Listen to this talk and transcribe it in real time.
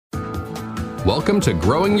Welcome to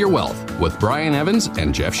Growing Your Wealth with Brian Evans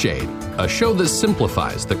and Jeff Shade, a show that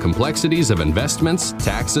simplifies the complexities of investments,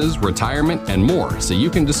 taxes, retirement, and more so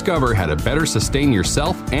you can discover how to better sustain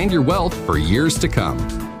yourself and your wealth for years to come.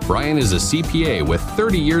 Brian is a CPA with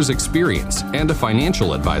 30 years experience and a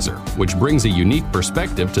financial advisor, which brings a unique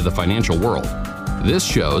perspective to the financial world. This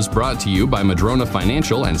show is brought to you by Madrona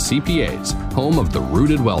Financial and CPAs, home of the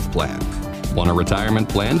Rooted Wealth Plan. Want a retirement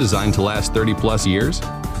plan designed to last 30 plus years?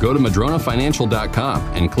 Go to madronafinancial.com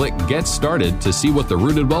and click Get Started to see what the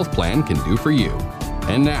Rooted Wealth Plan can do for you.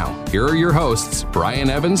 And now, here are your hosts, Brian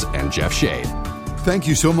Evans and Jeff Shade. Thank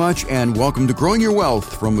you so much, and welcome to Growing Your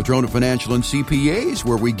Wealth from Madrona Financial and CPAs,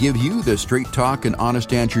 where we give you the straight talk and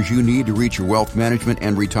honest answers you need to reach your wealth management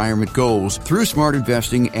and retirement goals through smart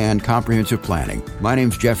investing and comprehensive planning. My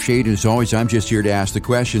name's Jeff Shade, and as always, I'm just here to ask the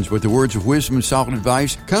questions, but the words of wisdom and solid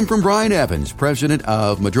advice come from Brian Evans, president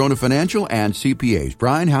of Madrona Financial and CPAs.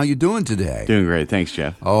 Brian, how you doing today? Doing great. Thanks,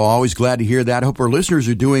 Jeff. Oh, always glad to hear that. Hope our listeners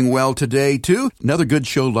are doing well today, too. Another good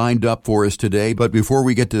show lined up for us today, but before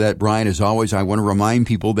we get to that, Brian, as always, I want to remind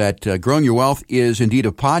people that Growing Your Wealth is indeed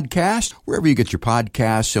a podcast. Wherever you get your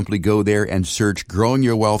podcasts, simply go there and search Growing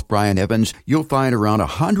Your Wealth Brian Evans. You'll find around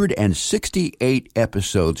 168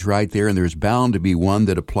 episodes right there, and there's bound to be one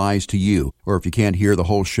that applies to you. Or if you can't hear the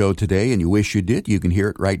whole show today and you wish you did, you can hear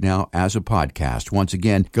it right now as a podcast. Once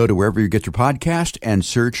again, go to wherever you get your podcast and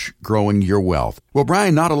search Growing Your Wealth. Well,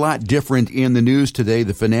 Brian, not a lot different in the news today,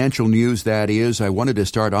 the financial news that is. I wanted to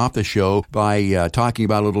start off the show by talking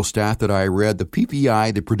about a little stat that I read. The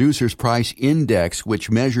PPI, the Producer's Price Index, which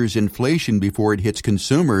measures inflation before it hits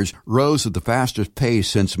consumers, rose at the fastest pace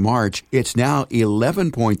since March. It's now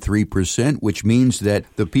 11.3%, which means that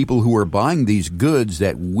the people who are buying these goods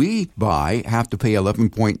that we buy have to pay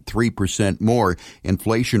 11.3% more.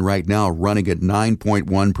 Inflation right now running at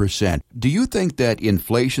 9.1%. Do you think that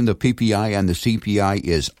inflation, the PPI and the CPI,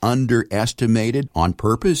 is underestimated on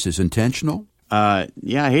purpose, is intentional?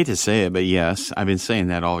 Yeah, I hate to say it, but yes, I've been saying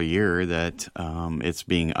that all year, that it's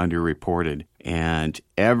being underreported. And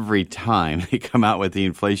every time they come out with the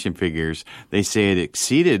inflation figures, they say it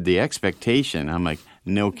exceeded the expectation. I'm like,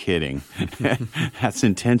 no kidding. That's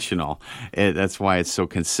intentional. That's why it's so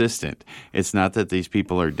consistent. It's not that these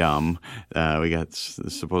people are dumb. We got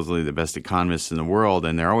supposedly the best economists in the world,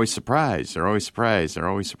 and they're always surprised. They're always surprised. They're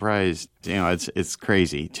always surprised. You know, it's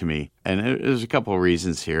crazy to me. And there's a couple of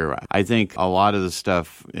reasons here. I think a lot of the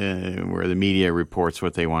stuff where the media reports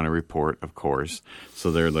what they want to report, of course.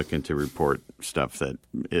 So they're looking to report stuff that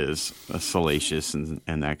is salacious and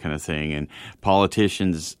that kind of thing. And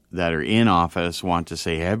politicians that are in office want to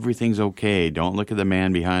say everything's okay. Don't look at the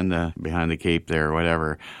man behind the cape there or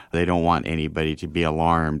whatever. They don't want anybody to be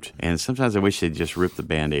alarmed. And sometimes I wish they'd just rip the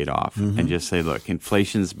Band-Aid off and just say, look,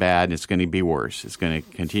 inflation's bad and it's going to be worse. It's going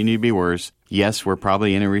to continue to be worse. Yes, we're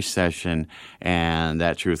probably in a recession, and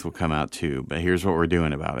that truth will come out too. But here's what we're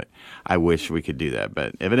doing about it. I wish we could do that,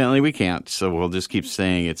 but evidently we can't. So we'll just keep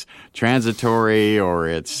saying it's transitory, or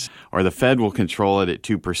the Fed will control it at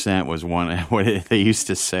 2%. Was one what they used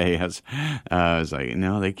to say. I was like,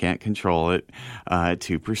 no, they can't control it at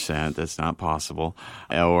 2%. That's not possible.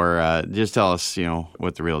 Or just tell us,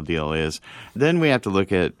 what the real deal is. Then we have to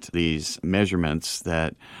look at these measurements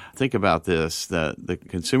that. Think about this, the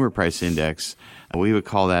Consumer Price Index, we would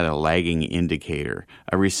call that a lagging indicator.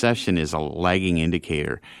 A recession is a lagging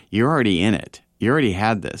indicator. You're already in it. You already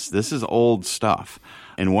had this. This is old stuff.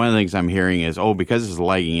 And one of the things I'm hearing is, because it's a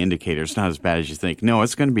lagging indicator, it's not as bad as you think. No,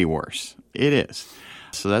 it's going to be worse. It is.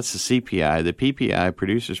 So that's the CPI. The PPI,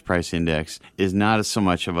 Producer's Price Index, is not so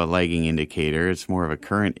much of a lagging indicator. It's more of a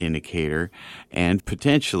current indicator and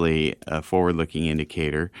potentially a forward-looking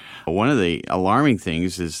indicator. One of the alarming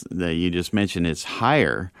things is that you just mentioned it's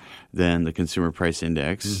higher than the Consumer Price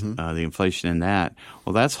Index, the inflation in that.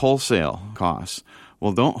 Well, that's wholesale costs.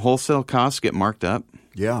 Well, don't wholesale costs get marked up?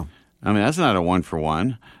 Yeah. I mean, that's not a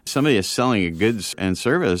one-for-one. Somebody is selling a goods and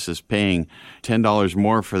service is paying $10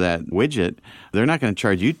 more for that widget. They're not going to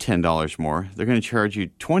charge you $10 more. They're going to charge you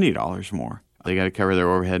 $20 more. They got to cover their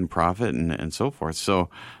overhead and profit and so forth. So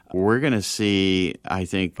we're going to see, I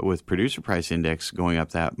think, with Producer Price Index going up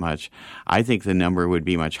that much, I think the number would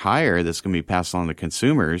be much higher that's going to be passed on to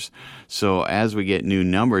consumers. So as we get new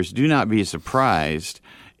numbers, do not be surprised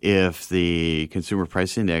if the Consumer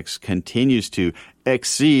Price Index continues to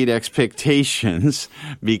exceed expectations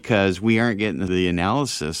because we aren't getting the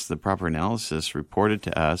analysis, the proper analysis reported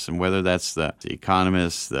to us. And whether that's the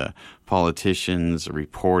economists, the politicians,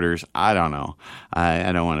 reporters, I don't know.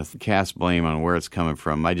 I don't want to cast blame on where it's coming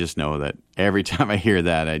from. I just know that every time I hear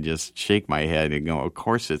that, I just shake my head and go, of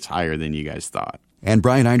course it's higher than you guys thought. And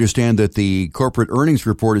Brian, I understand that the corporate earnings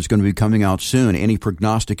report is going to be coming out soon. Any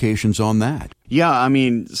prognostications on that? Yeah, I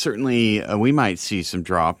mean, certainly we might see some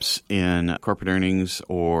drops in corporate earnings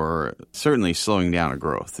or certainly slowing down of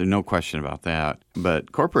growth. There's no question about that.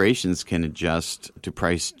 But corporations can adjust to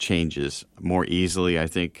price changes more easily, I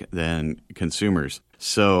think, than consumers.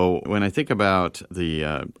 So when I think about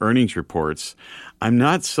the earnings reports, I'm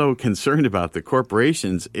not so concerned about the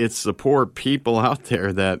corporations. It's the poor people out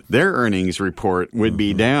there that their earnings report would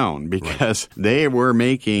be down because they were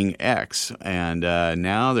making X and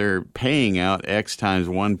now they're paying out X times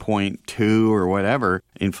 1.2 or whatever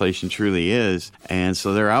inflation truly is. And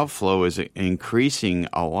so their outflow is increasing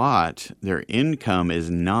a lot. Their income is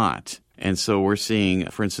not. And so we're seeing,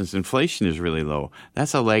 for instance, inflation is really low.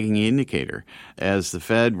 That's a lagging indicator. As the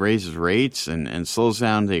Fed raises rates and slows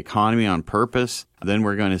down the economy on purpose, then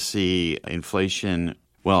we're going to see inflation.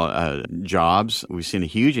 Well, jobs, we've seen a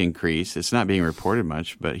huge increase. It's not being reported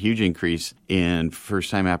much, but a huge increase in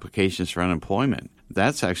first-time applications for unemployment.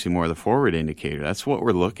 That's actually more the forward indicator. That's what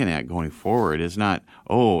we're looking at going forward. It's not,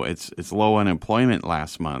 it's low unemployment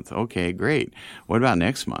last month. Okay, great. What about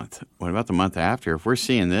next month? What about the month after? If we're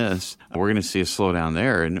seeing this, we're going to see a slowdown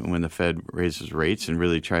there. And when the Fed raises rates and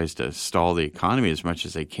really tries to stall the economy as much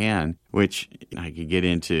as they can, which I could get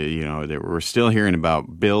into, that we're still hearing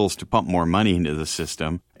about bills to pump more money into the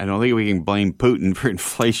system. I don't think we can blame Putin for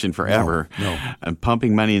inflation forever. No. And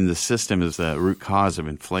pumping money in the system is the root cause of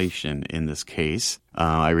inflation in this case.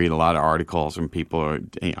 I read a lot of articles and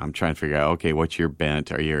I'm trying to figure out, okay, what's your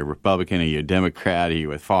bent? Are you a Republican? Are you a Democrat? Are you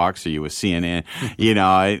with Fox? Are you with CNN?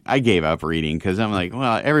 I gave up reading because I'm like,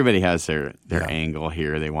 well, everybody has their angle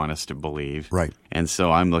here they want us to believe. Right. And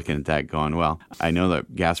so I'm looking at that going, well, I know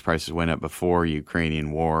that gas prices went up before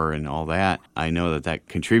Ukrainian war and all that. I know that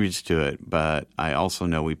contributes to it, but I also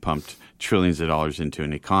know we pumped trillions of dollars into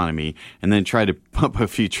an economy and then tried to pump a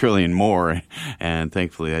few trillion more. And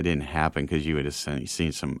thankfully that didn't happen because you would have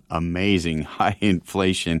seen some amazing high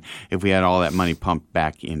inflation if we had all that money pumped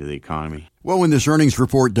back into the economy. Well, when this earnings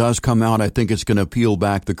report does come out, I think it's going to peel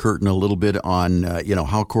back the curtain a little bit on,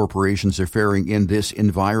 how corporations are faring in this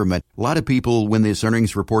environment. A lot of people, when this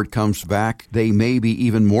earnings report comes back, they may be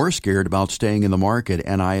even more scared about staying in the market.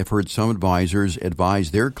 And I have heard some advisors advise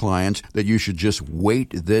their clients that you should just wait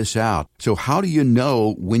this out. So how do you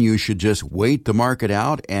know when you should just wait the market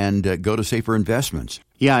out and go to safer investments?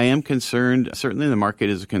 Yeah, I am concerned. Certainly the market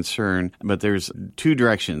is a concern, but there's two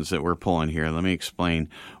directions that we're pulling here. Let me explain.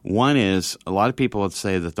 One is a lot of people would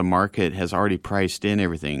say that the market has already priced in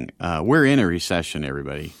everything. We're in a recession,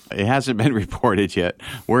 everybody. It hasn't been reported yet.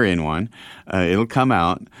 We're in one. It'll come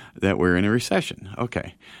out that we're in a recession.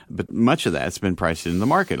 Okay. But much of that's been priced in the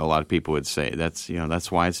market. A lot of people would say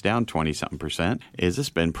that's why it's down 20-something%, is it's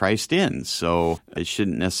been priced in. So it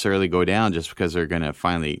shouldn't necessarily go down just because they're going to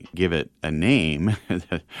finally give it a name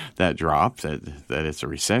that drop, that it's a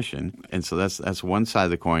recession. And so that's one side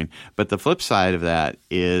of the coin. But the flip side of that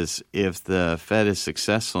is if the Fed is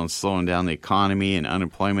successful in slowing down the economy and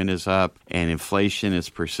unemployment is up and inflation is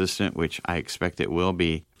persistent, which I expect it will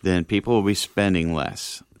be, then people will be spending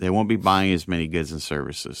less. They won't be buying as many goods and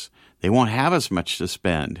services. They won't have as much to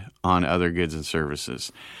spend on other goods and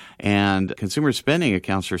services. And consumer spending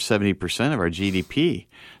accounts for 70% of our GDP.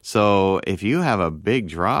 So if you have a big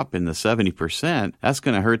drop in the 70%, that's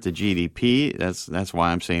going to hurt the GDP. That's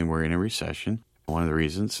why I'm saying we're in a recession. One of the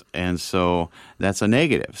reasons. And so that's a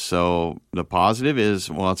negative. So the positive is,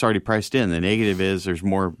 well, it's already priced in. The negative is there's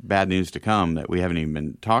more bad news to come that we haven't even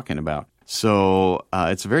been talking about. So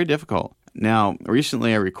it's very difficult. Now,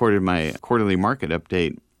 recently I recorded my quarterly market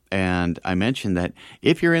update, and I mentioned that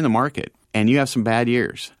if you're in the market and you have some bad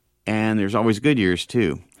years, and there's always good years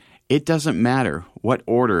too, it doesn't matter what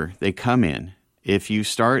order they come in. If you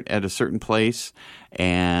start at a certain place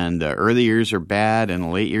and the early years are bad and the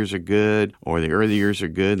late years are good, or the early years are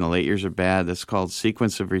good and the late years are bad, that's called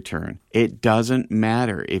sequence of return. It doesn't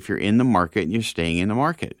matter if you're in the market and you're staying in the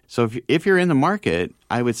market. So if you're in the market,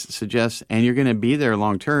 I would suggest, and you're going to be there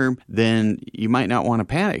long term, then you might not want to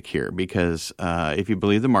panic here because if you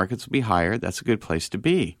believe the markets will be higher, that's a good place to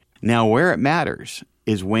be. Now, where it matters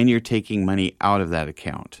is when you're taking money out of that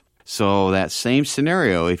account. So that same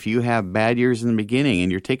scenario, if you have bad years in the beginning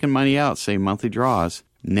and you're taking money out, say monthly draws,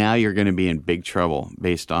 now you're going to be in big trouble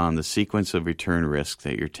based on the sequence of return risk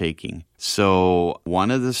that you're taking. So one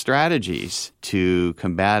of the strategies to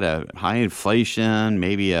combat a high inflation,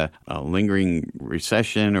 maybe a lingering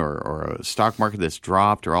recession or a stock market that's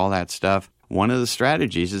dropped or all that stuff, one of the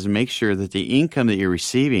strategies is to make sure that the income that you're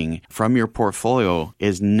receiving from your portfolio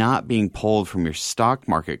is not being pulled from your stock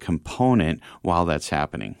market component while that's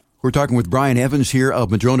happening. We're talking with Brian Evans here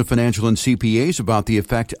of Madrona Financial and CPAs about the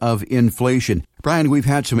effect of inflation. Brian, we've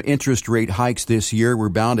had some interest rate hikes this year. We're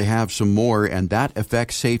bound to have some more, and that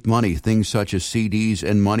affects safe money, things such as CDs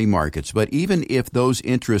and money markets. But even if those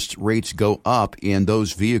interest rates go up in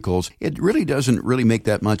those vehicles, it really doesn't really make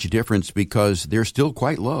that much difference because they're still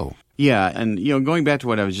quite low. Yeah, and going back to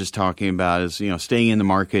what I was just talking about is, staying in the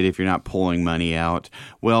market if you're not pulling money out.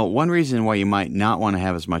 Well, one reason why you might not want to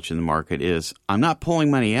have as much in the market is I'm not pulling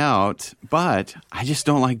money out, but I just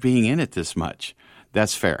don't like being in it this much.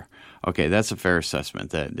 That's fair. Okay, that's a fair assessment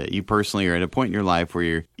that you personally are at a point in your life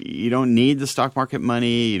where you don't need the stock market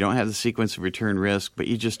money, you don't have the sequence of return risk, but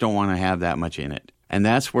you just don't want to have that much in it. And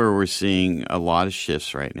that's where we're seeing a lot of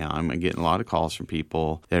shifts right now. I'm getting a lot of calls from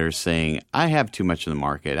people that are saying, I have too much in the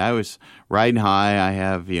market. I was riding high. I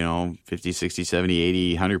have, 50, 60, 70,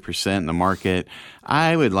 80, 100% in the market.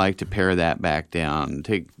 I would like to pare that back down,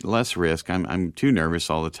 take less risk. I'm too nervous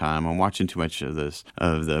all the time. I'm watching too much of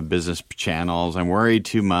the business channels. I'm worried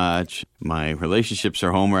too much. My relationships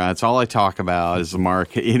are home. That's all I talk about is the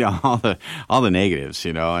market, all the negatives,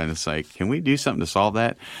 and it's like, can we do something to solve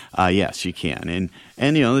that? Yes, you can.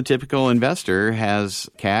 And the typical investor has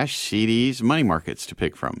cash, CDs, money markets to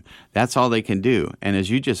pick from. That's all they can do. And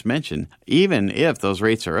as you just mentioned, even if those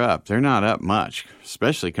rates are up, they're not up much,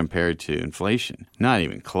 especially compared to inflation. Not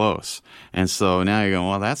even close. And so now you're going,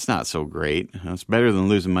 well, that's not so great. It's better than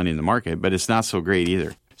losing money in the market, but it's not so great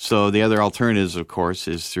either. So the other alternative, of course,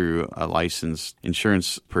 is through a licensed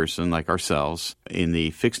insurance person like ourselves in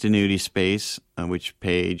the fixed annuity space, which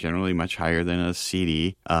pay generally much higher than a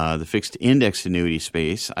CD. The fixed index annuity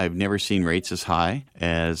space, I've never seen rates as high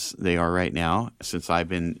as they are right now since I've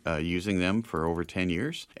been using them for over 10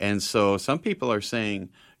 years. And so some people are saying,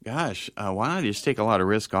 gosh, why not just take a lot of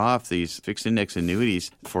risk off? These fixed index annuities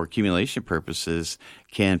for accumulation purposes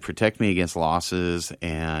can protect me against losses,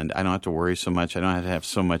 and I don't have to worry so much. I don't have to have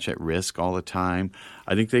so much at risk all the time.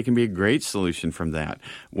 I think they can be a great solution from that.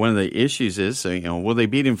 One of the issues is, will they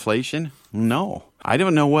beat inflation? No. I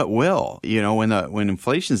don't know what will. When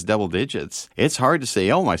inflation's double digits, it's hard to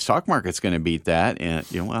say, my stock market's going to beat that. And,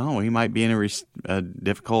 we might be in a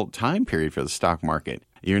difficult time period for the stock market.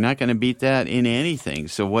 You're not going to beat that in anything.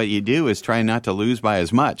 So what you do is try not to lose by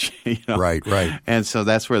as much. Right. And so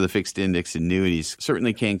that's where the fixed index annuities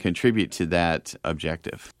certainly can contribute to that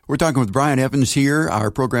objective. We're talking with Brian Evans here.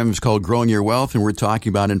 Our program is called Growing Your Wealth, and we're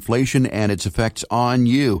talking about inflation and its effects on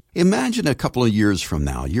you. Imagine a couple of years from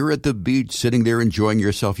now, you're at the beach sitting there enjoying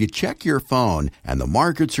yourself. You check your phone, and the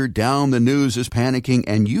markets are down, the news is panicking,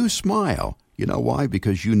 and you smile. You know why?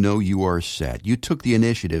 Because you are set. You took the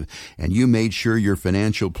initiative, and you made sure your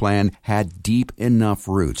financial plan had deep enough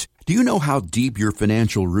roots. Do you know how deep your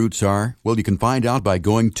financial roots are? Well, you can find out by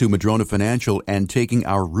going to Madrona Financial and taking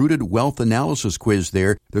our Rooted Wealth Analysis quiz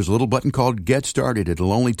there. There's a little button called Get Started.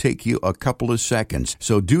 It'll only take you a couple of seconds.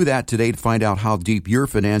 So do that today to find out how deep your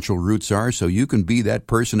financial roots are so you can be that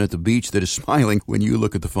person at the beach that is smiling when you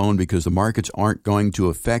look at the phone, because the markets aren't going to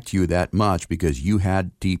affect you that much because you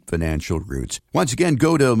had deep financial roots. Once again,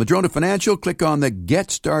 go to Madrona Financial, click on the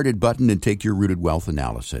Get Started button, and take your Rooted Wealth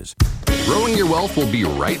Analysis. Growing Your Wealth will be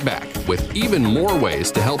right back with even more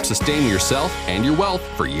ways to help sustain yourself and your wealth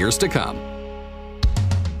for years to come.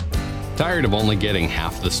 Tired of only getting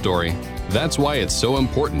half the story? That's why it's so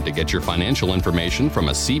important to get your financial information from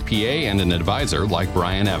a CPA and an advisor like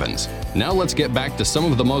Brian Evans. Now let's get back to some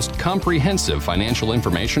of the most comprehensive financial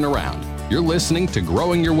information around. You're listening to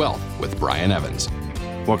Growing Your Wealth with Brian Evans.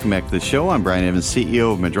 Welcome back to the show. I'm Brian Evans,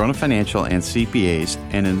 CEO of Madrona Financial and CPAs.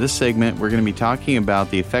 And in this segment, we're going to be talking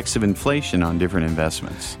about the effects of inflation on different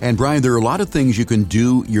investments. And Brian, there are a lot of things you can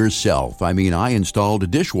do yourself. I installed a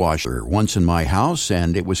dishwasher once in my house,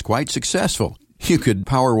 and it was quite successful. You could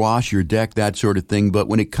power wash your deck, that sort of thing. But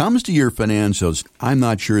when it comes to your financials, I'm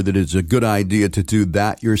not sure that it's a good idea to do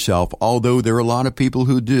that yourself, although there are a lot of people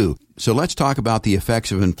who do. So let's talk about the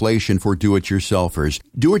effects of inflation for do-it-yourselfers.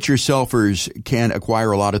 Do-it-yourselfers can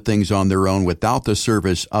acquire a lot of things on their own without the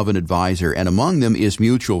service of an advisor, and among them is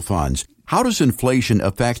mutual funds. How does inflation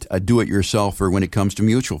affect a do-it-yourselfer when it comes to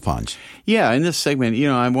mutual funds? Yeah, in this segment,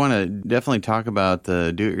 I want to definitely talk about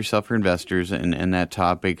the do-it-yourselfer investors and that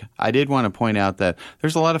topic. I did want to point out that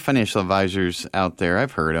there's a lot of financial advisors out there.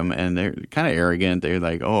 I've heard them, and they're kind of arrogant. They're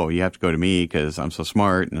like, oh, you have to go to me because I'm so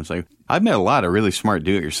smart. And it's like, I've met a lot of really smart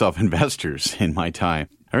do-it-yourself investors in my time.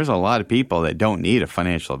 There's a lot of people that don't need a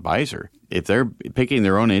financial advisor. If they're picking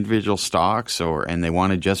their own individual stocks and they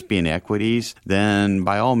want to just be in equities, then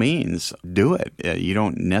by all means, do it. You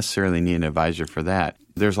don't necessarily need an advisor for that.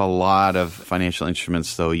 There's a lot of financial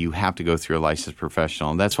instruments, though, you have to go through a licensed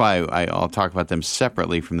professional. And that's why I'll talk about them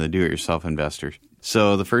separately from the do-it-yourself investors.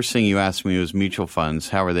 So the first thing you asked me was mutual funds.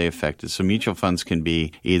 How are they affected? So mutual funds can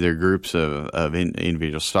be either groups of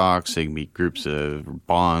individual stocks. They can be groups of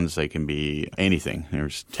bonds. They can be anything.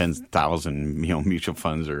 There's 10,000 mutual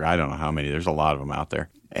funds, or I don't know how many. There's a lot of them out there.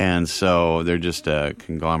 And so they're just a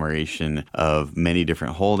conglomeration of many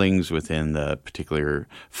different holdings within the particular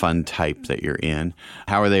fund type that you're in.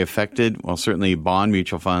 How are they affected? Well, certainly bond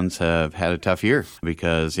mutual funds have had a tough year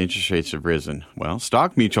because interest rates have risen. Well,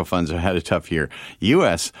 stock mutual funds have had a tough year.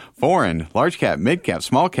 U.S., foreign, large cap, mid cap,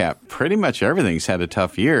 small cap, pretty much everything's had a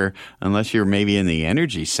tough year unless you're maybe in the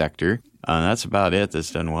energy sector. That's about it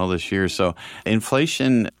that's done well this year. So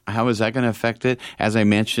inflation, how is that going to affect it? As I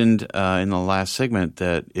mentioned in the last segment,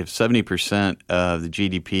 that if 70% of the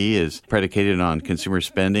GDP is predicated on consumer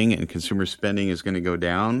spending and consumer spending is going to go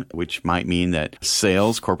down, which might mean that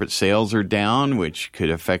corporate sales are down, which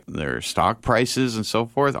could affect their stock prices and so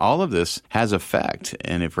forth. All of this has effect.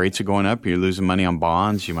 And if rates are going up, you're losing money on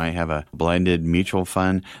bonds. You might have a blended mutual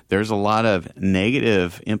fund. There's a lot of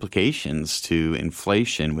negative implications to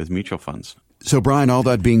inflation with mutual funds. So, Brian, all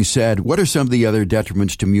that being said, what are some of the other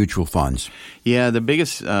detriments to mutual funds? Yeah, one of the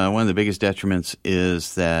biggest detriments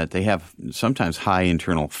is that they have sometimes high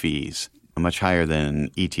internal fees, much higher than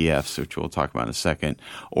ETFs, which we'll talk about in a second.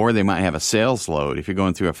 Or they might have a sales load. If you're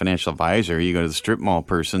going through a financial advisor, you go to the strip mall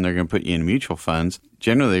person, they're going to put you in mutual funds.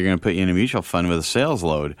 Generally, they're going to put you in a mutual fund with a sales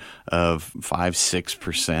load of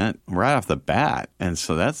 5-6% right off the bat. And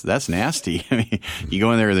so that's nasty. I mean, you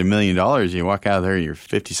go in there with $1 million, you walk out of there, you're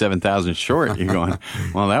 57,000 short. You're going,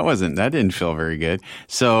 well, that didn't feel very good.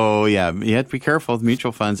 So yeah, you have to be careful with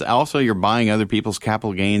mutual funds. Also, you're buying other people's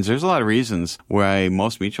capital gains. There's a lot of reasons why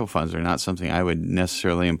most mutual funds are not something I would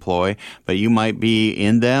necessarily employ, but you might be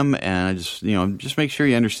in them, and just make sure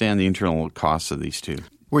you understand the internal costs of these two.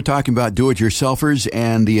 We're talking about do-it-yourselfers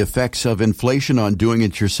and the effects of inflation on doing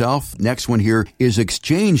it yourself. Next one here is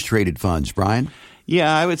exchange-traded funds. Brian?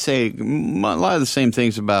 Yeah, I would say a lot of the same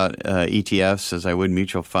things about ETFs as I would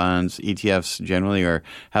mutual funds. ETFs generally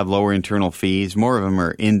have lower internal fees. More of them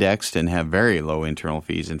are indexed and have very low internal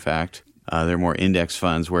fees, in fact. They're more index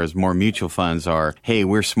funds, whereas more mutual funds are, hey,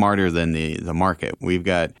 we're smarter than the market. We've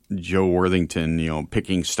got Joe Worthington,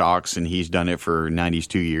 picking stocks, and he's done it for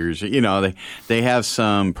 92 years. They have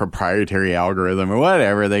some proprietary algorithm or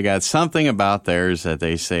whatever. They got something about theirs that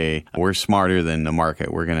they say, we're smarter than the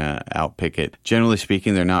market. We're going to outpick it. Generally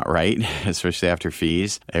speaking, they're not right, especially after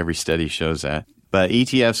fees. Every study shows that. But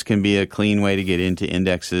ETFs can be a clean way to get into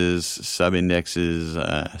indexes, sub-indexes,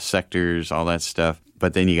 sectors, all that stuff.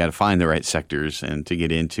 But then you got to find the right sectors and to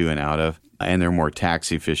get into and out of. And they're more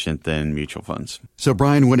tax efficient than mutual funds. So,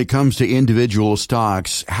 Brian, when it comes to individual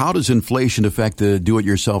stocks, how does inflation affect the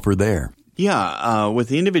do-it-yourselfer there? Yeah, with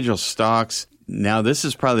the individual stocks, now this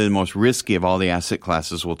is probably the most risky of all the asset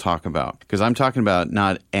classes we'll talk about, because I'm talking about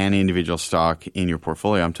not an individual stock in your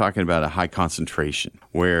portfolio. I'm talking about a high concentration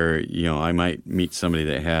where, I might meet somebody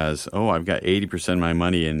that has, I've got 80% of my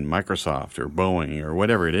money in Microsoft or Boeing or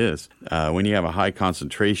whatever it is. When you have a high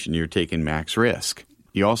concentration, you're taking max risk.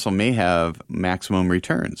 You also may have maximum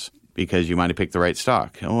returns because you might have picked the right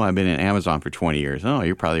stock. I've been in Amazon for 20 years.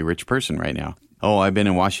 You're probably a rich person right now. I've been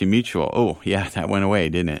in Washington Mutual. Yeah, that went away,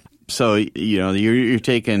 didn't it? So, you're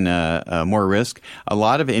taking more risk. A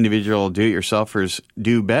lot of individual do-it-yourselfers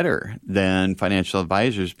do better than financial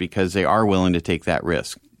advisors because they are willing to take that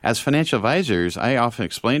risk. As financial advisors, I often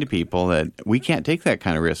explain to people that we can't take that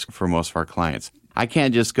kind of risk for most of our clients. I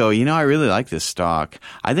can't just go, I really like this stock.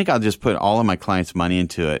 I think I'll just put all of my clients' money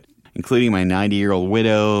into it, including my 90-year-old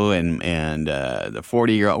widow and the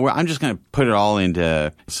 40-year-old. Well, I'm just going to put it all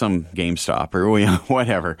into some GameStop or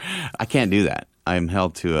whatever. I can't do that. I'm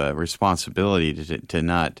held to a responsibility to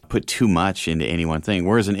not put too much into any one thing.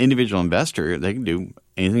 Whereas an individual investor, they can do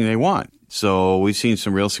anything they want. So we've seen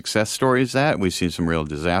some real success stories with that. We've seen some real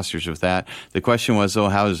disasters with that. The question was, how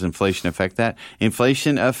does inflation affect that?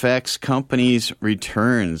 Inflation affects companies'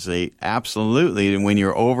 returns. They absolutely, when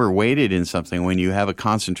you're overweighted in something, when you have a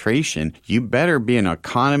concentration, you better be an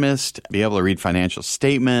economist, be able to read financial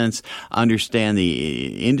statements, understand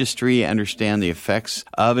the industry, understand the effects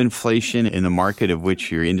of inflation in the market of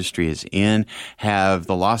which your industry is in, have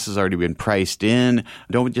the losses already been priced in.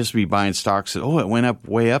 Don't just be buying stocks that, it went up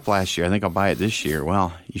way up last year. I think I'll buy it this year.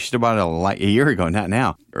 Well, you should have bought it a year ago, not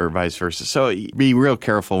now, or vice versa. So be real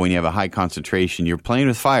careful when you have a high concentration. You're playing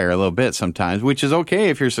with fire a little bit sometimes, which is okay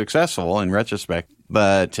if you're successful in retrospect.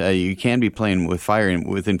 but you can be playing with fire. And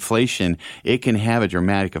with inflation, it can have a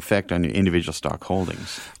dramatic effect on your individual stock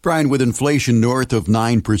holdings. Brian, with inflation north of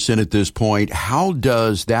 9% at this point, how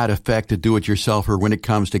does that affect the do-it-yourselfer when it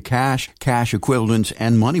comes to cash equivalents,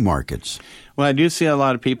 and money markets? Well, I do see a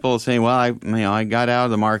lot of people saying, well, I got out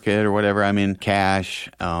of the market or whatever. I'm in cash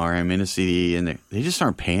or I'm in a CD, and they just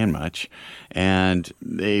aren't paying much. And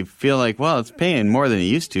they feel like, well, it's paying more than it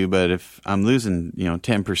used to, but if I'm losing,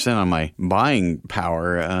 10% on my buying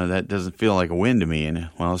power, that doesn't feel like a win to me. And,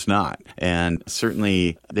 well, it's not. And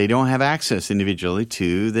certainly they don't have access individually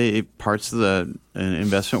to the parts of the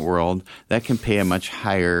investment world that can pay a much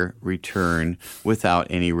higher return without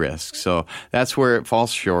any risk. So that's where it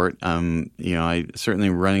falls short. I certainly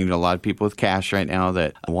running into a lot of people with cash right now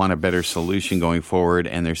that want a better solution going forward,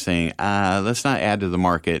 and they're saying, let's not add to the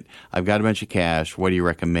market. I've got a bunch of cash. What do you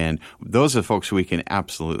recommend? Those are folks we can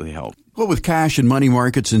absolutely help. Well, with cash and money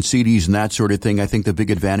markets and CDs and that sort of thing, I think the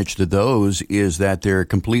big advantage to those is that they're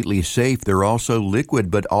completely safe. They're also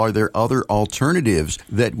liquid, but are there other alternatives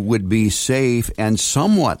that would be safe and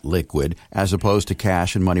somewhat liquid as opposed to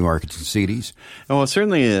cash and money markets and CDs? Well,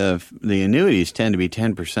 certainly the annuities tend to be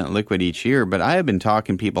 10% liquid each year, but I have been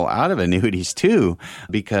talking people out of annuities too,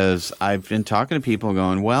 because I've been talking to people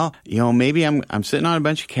going, well, maybe I'm sitting on a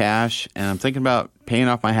bunch of cash and I'm thinking about paying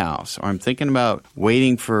off my house, or I'm thinking about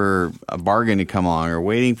waiting for a bargain to come along, or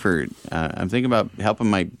I'm thinking about helping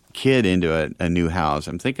my kid into a new house.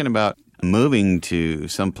 I'm thinking about moving to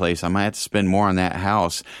someplace. I might have to spend more on that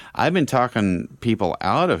house. I've been talking people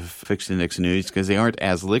out of fixed index annuities because they aren't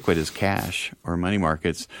as liquid as cash or money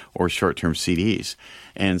markets or short-term CDs.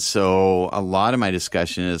 And so a lot of my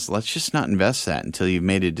discussion is, let's just not invest that until you've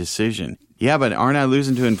made a decision. Yeah, but aren't I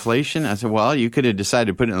losing to inflation? I said, well, you could have decided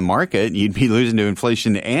to put it in the market, and you'd be losing to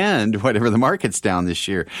inflation and whatever the market's down this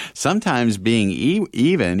year. Sometimes being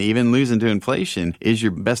even losing to inflation is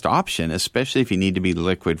your best option, especially if you need to be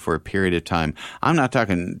liquid for a period of time. I'm not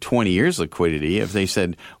talking 20 years liquidity. If they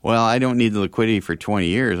said, well, I don't need the liquidity for 20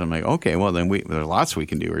 years, I'm like, okay, well, then there are lots we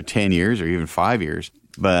can do, or 10 years or even 5 years.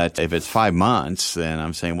 But if it's 5 months, then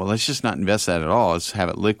I'm saying, well, let's just not invest that at all. Let's have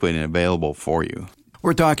it liquid and available for you.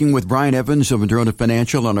 We're talking with Brian Evans of Madrona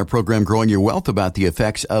Financial on our program Growing Your Wealth about the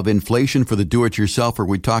effects of inflation for the do-it-yourselfer.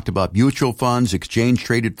 We talked about mutual funds,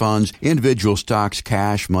 exchange-traded funds, individual stocks,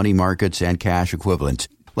 cash, money markets, and cash equivalents.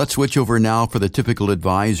 Let's switch over now for the typical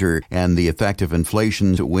advisor and the effect of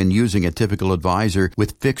inflation when using a typical advisor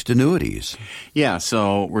with fixed annuities. Yeah,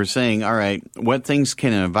 so we're saying, all right, what things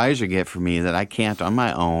can an advisor get for me that I can't on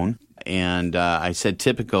my own? And I said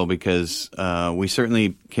typical because we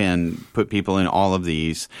certainly can put people in all of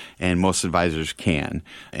these, and most advisors can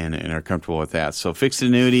and are comfortable with that. So fixed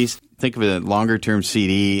annuities, think of it as a longer-term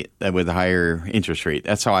CD with a higher interest rate.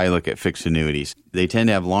 That's how I look at fixed annuities. They tend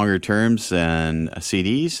to have longer terms than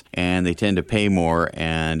CDs, and they tend to pay more,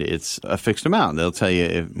 and it's a fixed amount. They'll tell you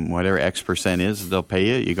if whatever X percent is, they'll pay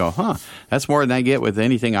you. You go, that's more than I get with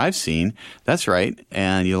anything I've seen. That's right.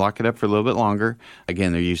 And you lock it up for a little bit longer.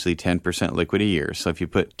 Again, they're usually 10% liquid a year. So if you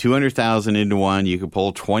put $200,000 into one, you could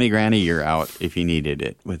pull $20,000 a year out if you needed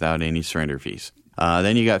it without any surrender fees.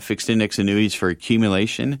 Then you got fixed index annuities for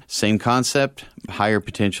accumulation. Same concept, higher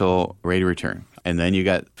potential rate of return. And then you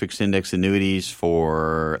got fixed index annuities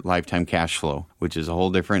for lifetime cash flow, which is a whole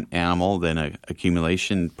different animal than an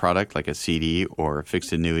accumulation product like a CD or a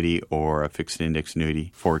fixed annuity or a fixed index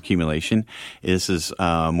annuity for accumulation. This is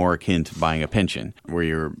more akin to buying a pension, where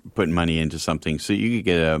you're putting money into something so you could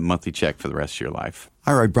get a monthly check for the rest of your life.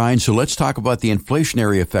 All right, Brian, so let's talk about the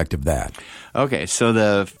inflationary effect of that. Okay, so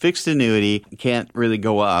the fixed annuity can't really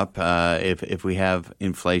go up if we have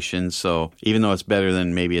inflation. So even though it's better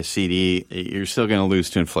than maybe a CD, you're still going to lose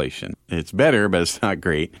to inflation. It's better, but it's not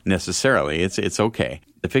great necessarily. It's okay.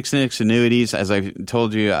 The fixed index annuities, as I've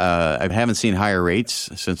told you, I haven't seen higher rates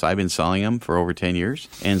since I've been selling them for over 10 years.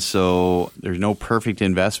 And so there's no perfect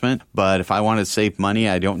investment. But if I want to save money,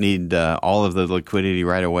 I don't need all of the liquidity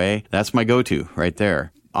right away. That's my go-to right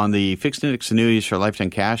there. On the fixed index annuities for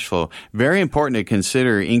lifetime cash flow, very important to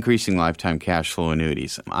consider increasing lifetime cash flow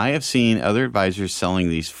annuities. I have seen other advisors selling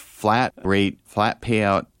these flat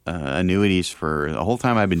payout annuities for the whole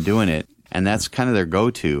time I've been doing it. And that's kind of their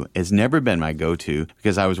go-to. It's never been my go-to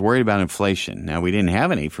because I was worried about inflation. Now, we didn't have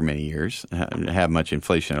any for many years, have much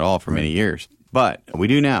inflation at all for many years. But we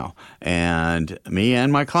do now. And me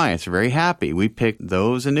and my clients are very happy. We picked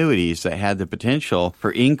those annuities that had the potential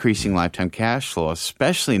for increasing lifetime cash flow,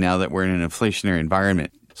 especially now that we're in an inflationary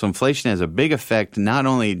environment. So inflation has a big effect not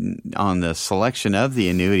only on the selection of the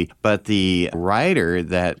annuity, but the rider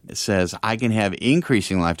that says I can have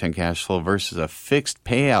increasing lifetime cash flow versus a fixed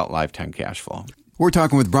payout lifetime cash flow. We're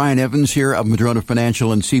talking with Brian Evans here of Madrona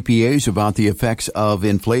Financial and CPAs about the effects of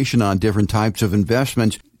inflation on different types of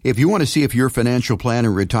investments. If you want to see if your financial plan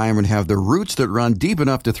and retirement have the roots that run deep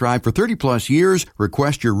enough to thrive for 30 plus years,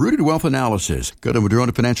 request your Rooted Wealth Analysis. Go to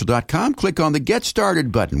MadronaFinancial.com, click on the Get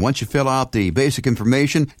Started button. Once you fill out the basic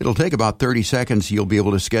information, it'll take about 30 seconds. You'll be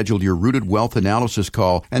able to schedule your Rooted Wealth Analysis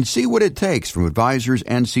call and see what it takes from advisors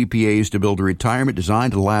and CPAs to build a retirement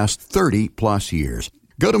designed to last 30 plus years.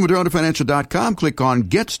 Go to MadronaFinancial.com, click on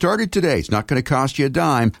Get Started today. It's not going to cost you a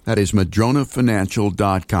dime. That is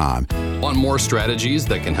MadronaFinancial.com. Want more strategies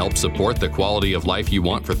that can help support the quality of life you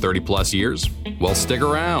want for 30 plus years? Well, stick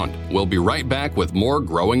around. We'll be right back with more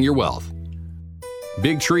Growing Your Wealth.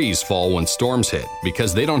 Big trees fall when storms hit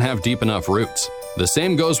because they don't have deep enough roots. The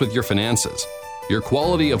same goes with your finances. Your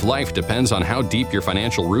quality of life depends on how deep your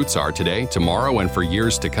financial roots are today, tomorrow, and for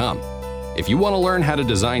years to come. If you want to learn how to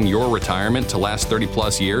design your retirement to last 30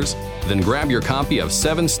 plus years, then grab your copy of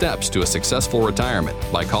 7 Steps to a Successful Retirement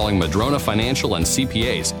by calling Madrona Financial and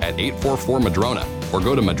CPAs at 844-MADRONA or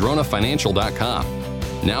go to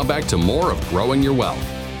MadronaFinancial.com. Now back to more of Growing Your Wealth.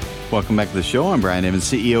 Welcome back to the show. I'm Brian Evans,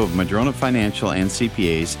 CEO of Madrona Financial and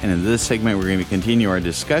CPAs, and in this segment we're going to continue our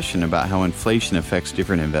discussion about how inflation affects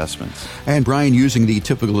different investments. And Brian, using the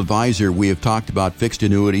typical advisor, we have talked about fixed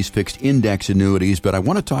annuities, fixed index annuities, but I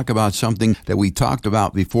want to talk about something that we talked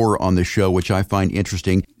about before on the show, which I find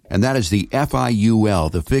interesting, and that is the FIUL,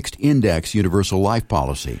 the Fixed Index Universal Life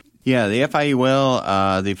Policy. Yeah, the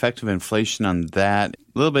FIUL, the effect of inflation on that,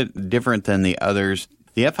 a little bit different than the others.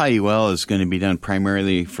 The FIUL is going to be done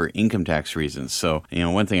primarily for income tax reasons. So,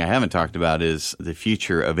 one thing I haven't talked about is the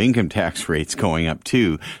future of income tax rates going up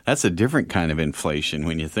too. That's a different kind of inflation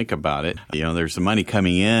when you think about it. There's the money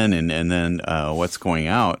coming in and then what's going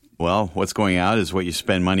out. Well, what's going out is what you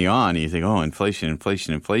spend money on. And you think, oh, inflation.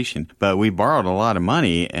 But we borrowed a lot of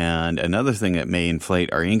money, and another thing that may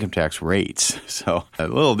inflate are income tax rates. So a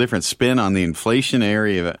little different spin on the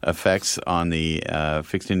inflationary effects on the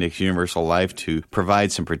fixed index universal life to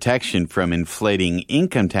provide some protection from inflating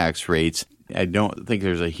income tax rates. I don't think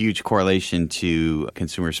there's a huge correlation to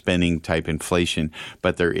consumer spending type inflation,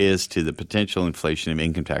 but there is to the potential inflation of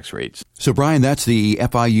income tax rates. So, Brian, that's the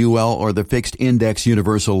FIUL, or the Fixed Index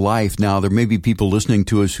Universal Life. Now, there may be people listening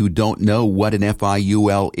to us who don't know what an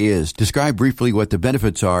FIUL is. Describe briefly what the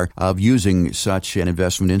benefits are of using such an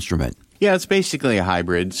investment instrument. Yeah, it's basically a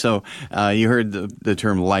hybrid. So you heard the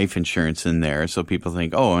term life insurance in there. So people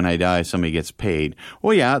think, oh, when I die, somebody gets paid.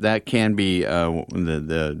 Well, yeah, that can be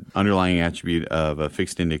the underlying attribute of a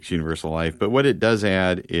fixed index universal life. But what it does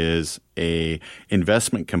add is a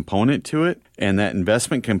investment component to it. And that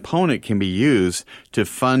investment component can be used to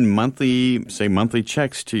fund monthly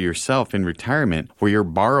checks to yourself in retirement where you're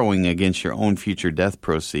borrowing against your own future death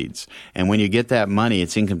proceeds. And when you get that money,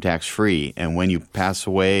 it's income tax free. And when you pass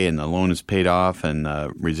away and the loan is paid off and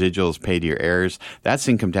residuals paid to your heirs, that's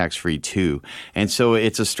income tax free too. And so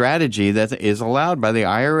it's a strategy that is allowed by the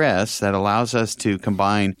IRS that allows us to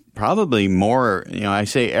combine probably more. I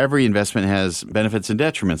say every investment has benefits and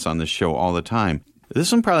detriments on this show all the time. This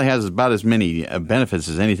one probably has about as many benefits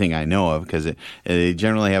as anything I know of because they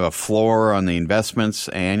generally have a floor on the investments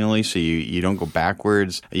annually, so you don't go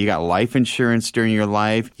backwards. You got life insurance during your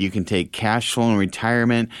life. You can take cash flow in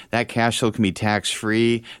retirement. That cash flow can be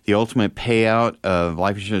tax-free. The ultimate payout of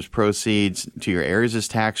life insurance proceeds to your heirs is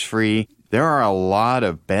tax-free. There are a lot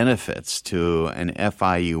of benefits to an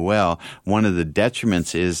FIUL. One of the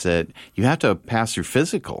detriments is that you have to pass through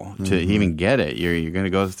physical to even get it. You're going to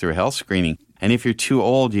go through a health screening. And if you're too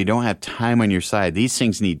old, you don't have time on your side. These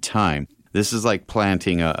things need time. This is like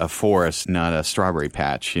planting a forest, not a strawberry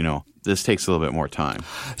patch, This takes a little bit more time.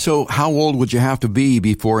 So how old would you have to be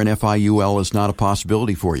before an FIUL is not a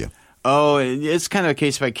possibility for you? Oh, it's kind of a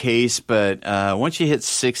case by case, but once you hit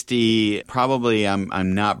 60, probably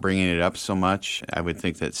I'm not bringing it up so much. I would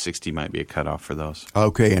think that 60 might be a cutoff for those.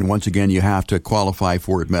 Okay, and once again, you have to qualify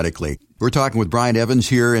for it medically. We're talking with Brian Evans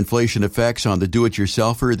here, inflation effects on the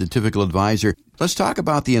do-it-yourselfer, the typical advisor. Let's talk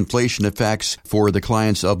about the inflation effects for the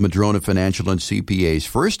clients of Madrona Financial and CPAs.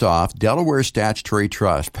 First off, Delaware Statutory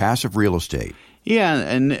Trust, passive real estate. Yeah,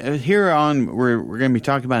 and here on, we're going to be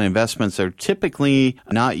talking about investments that are typically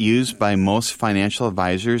not used by most financial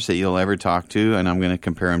advisors that you'll ever talk to, and I'm going to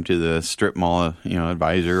compare them to the strip mall,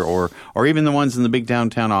 advisor, or even the ones in the big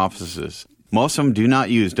downtown offices. Most of them do not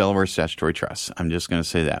use Delaware statutory trusts. I'm just going to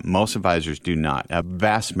say that. Most advisors do not. A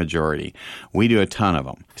vast majority. We do a ton of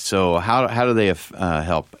them. So how do they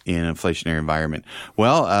help in an inflationary environment?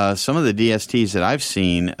 Well, some of the DSTs that I've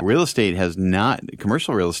seen,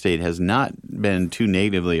 commercial real estate has not been too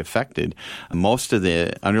negatively affected. Most of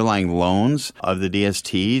the underlying loans of the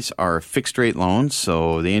DSTs are fixed rate loans,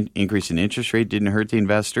 so the increase in interest rate didn't hurt the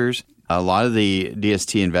investors. A lot of the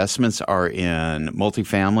DST investments are in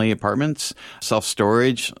multifamily apartments,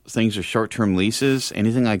 self-storage, things are short-term leases,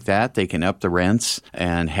 anything like that. They can up the rents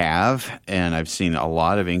and I've seen a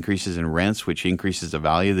lot of increases in rents, which increases the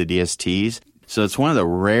value of the DSTs. So it's one of the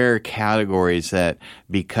rare categories that,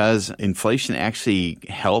 because inflation actually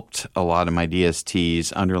helped a lot of my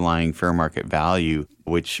DST's underlying fair market value,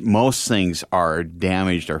 which most things are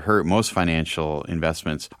damaged or hurt. Most financial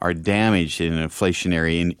investments are damaged in an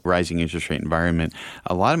inflationary and rising interest rate environment.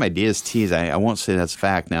 A lot of my DSTs, I won't say that's a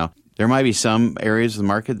fact now. There might be some areas of the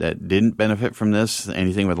market that didn't benefit from this,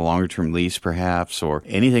 anything with a longer-term lease perhaps, or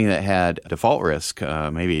anything that had default risk,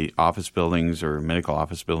 maybe office buildings or medical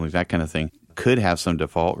office buildings, that kind of thing, could have some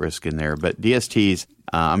default risk in there. But DSTs,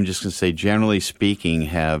 I'm just going to say, generally speaking,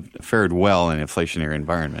 have fared well in an inflationary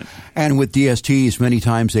environment. And with DSTs, many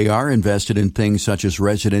times they are invested in things such as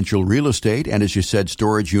residential real estate and, as you said,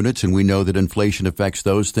 storage units, and we know that inflation affects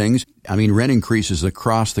those things. I mean, rent increases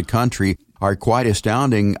across the country are quite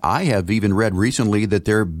astounding. I have even read recently that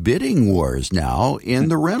there are bidding wars now in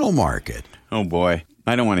the rental market. Oh, boy.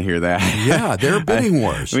 I don't want to hear that. Yeah, there are bidding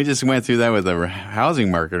wars. We just went through that with the housing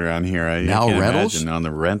market around here. Now rentals? Imagine on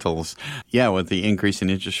the rentals. Yeah, with the increase in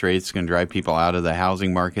interest rates, it's going to drive people out of the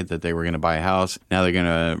housing market that they were going to buy a house. Now they're going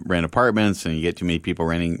to rent apartments, and you get too many people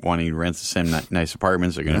wanting to rent the same nice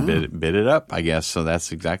apartments. They're going to bid it up, I guess. So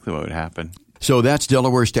that's exactly what would happen. So that's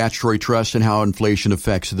Delaware Statutory Trust and how inflation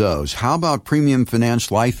affects those. How about premium finance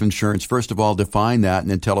life insurance? First of all, define that and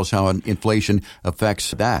then tell us how inflation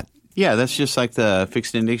affects that. Yeah, that's just like the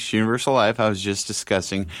fixed index universal life I was just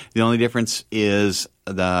discussing. The only difference is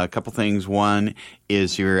the couple things. One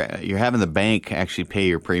is you're having the bank actually pay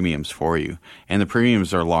your premiums for you, and the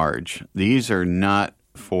premiums are large. These are not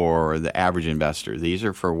for the average investor. These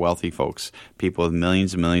are for wealthy folks, people with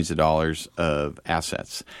millions and millions of dollars of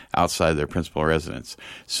assets outside their principal residence.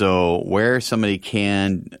 So where somebody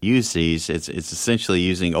can use these, it's essentially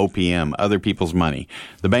using OPM, other people's money,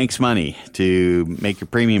 the bank's money, to make your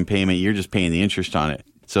premium payment. You're just paying the interest on it.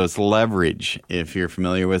 So it's leverage. If you're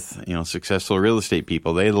familiar with, successful real estate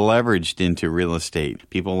people, they leveraged into real estate.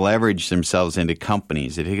 People leverage themselves into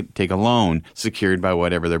companies. They take a loan secured by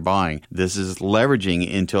whatever they're buying. This is leveraging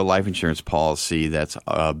into a life insurance policy that's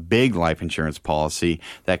a big life insurance policy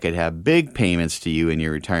that could have big payments to you in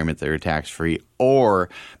your retirement that are tax-free, or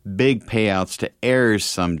big payouts to heirs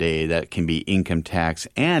someday that can be income tax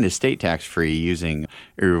and estate tax-free using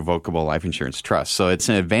irrevocable life insurance trusts. So it's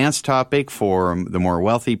an advanced topic for the more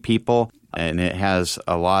wealthy people, and it has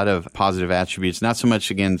a lot of positive attributes. Not so much,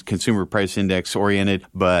 again, consumer price index oriented,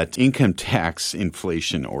 but income tax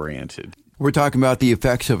inflation oriented. We're talking about the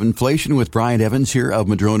effects of inflation with Brian Evans here of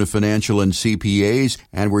Madrona Financial and CPAs,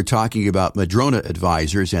 and we're talking about Madrona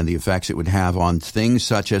Advisors and the effects it would have on things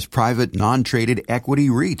such as private non-traded equity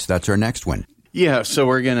REITs. That's our next one. Yeah, so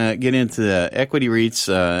we're going to get into the equity REITs,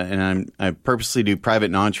 and I purposely do private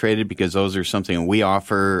non-traded because those are something we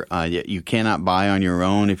offer. You cannot buy on your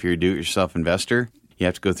own if you're a do-it-yourself investor. You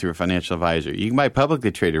have to go through a financial advisor. You can buy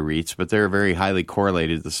publicly traded REITs, but they're very highly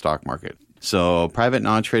correlated to the stock market. So private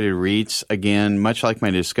non-traded REITs, again, much like my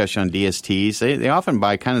discussion on DSTs, they often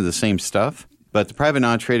buy kind of the same stuff. But the private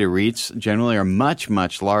non-traded REITs generally are much,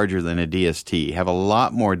 much larger than a DST, have a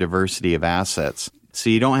lot more diversity of assets. So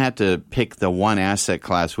you don't have to pick the one asset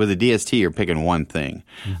class. With a DST, you're picking one thing.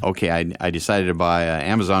 Mm-hmm. Okay, I decided to buy an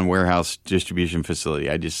Amazon warehouse distribution facility.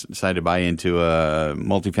 I just decided to buy into a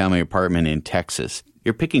multifamily apartment in Texas.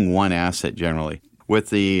 You're picking one asset generally. With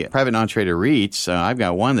the private non-traded REITs, I've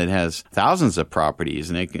got one that has thousands of properties,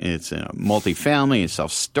 and it's multifamily and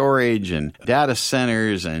self-storage and data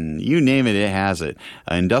centers, and you name it, it has it.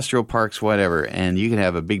 Industrial parks, whatever, and you can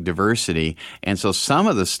have a big diversity. And so some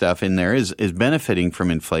of the stuff in there is benefiting from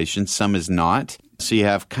inflation, some is not. So you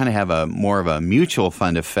have a more of a mutual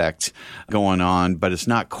fund effect going on, but it's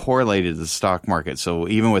not correlated to the stock market. So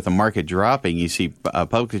even with the market dropping, you see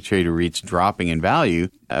publicly traded REITs dropping in value.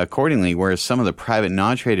 accordingly, whereas some of the private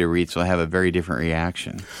non-traded REITs will have a very different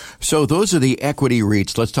reaction. So those are the equity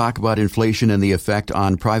REITs. Let's talk about inflation and the effect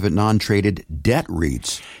on private non-traded debt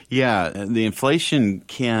REITs. Yeah, the inflation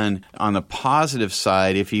can, on the positive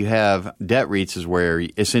side, if you have debt REITs is where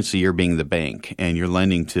essentially you're being the bank and you're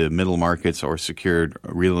lending to middle markets or secured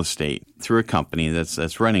real estate through a company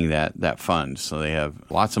that's running that fund. So they have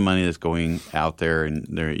lots of money that's going out there and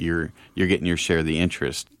you're getting your share of the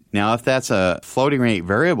interest. Now, if that's a floating rate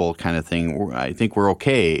variable kind of thing, I think we're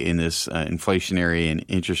okay in this inflationary and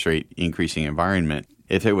interest rate increasing environment.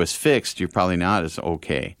 If it was fixed, you're probably not as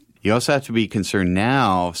okay. You also have to be concerned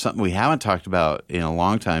now, something we haven't talked about in a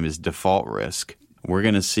long time is default risk. We're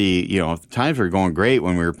going to see, times were going great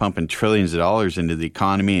when we were pumping trillions of dollars into the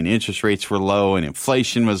economy and interest rates were low and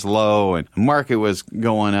inflation was low and the market was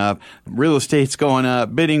going up, real estate's going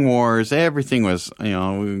up, bidding wars, everything was, we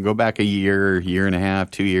go back a year and a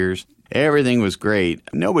half, 2 years. Everything was great.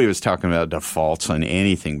 Nobody was talking about defaults on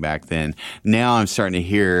anything back then. Now I'm starting to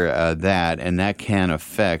hear that, and that can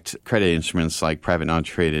affect credit instruments like private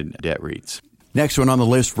non-traded debt REITs. Next one on the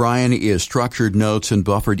list, Brian, is structured notes and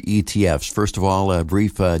buffered ETFs. First of all, a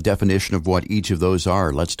brief definition of what each of those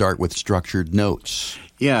are. Let's start with structured notes.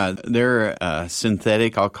 Yeah, they're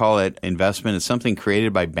synthetic, I'll call it, investment. It's something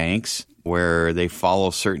created by banks where they follow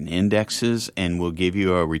certain indexes and will give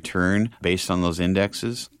you a return based on those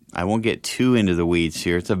indexes. I won't get too into the weeds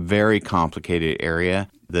here. It's a very complicated area.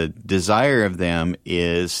 The desire of them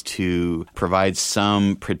is to provide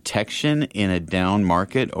some protection in a down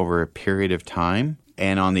market over a period of time.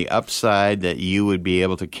 And on the upside, that you would be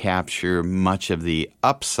able to capture much of the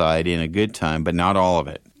upside in a good time, but not all of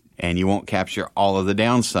it. And you won't capture all of the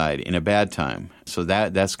downside in a bad time. So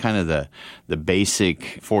that's kind of the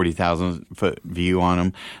basic 40,000-foot view on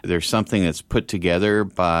them. There's something that's put together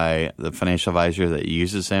by the financial advisor that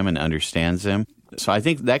uses them and understands them. So I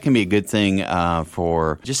think that can be a good thing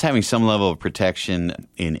for just having some level of protection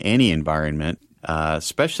in any environment,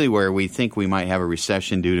 especially where we think we might have a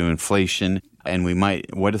recession due to inflation. And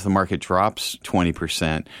what if the market drops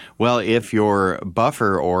 20%? Well, if your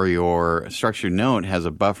buffer or your structured note has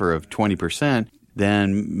a buffer of 20%,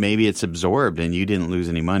 then maybe it's absorbed and you didn't lose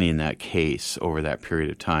any money in that case over that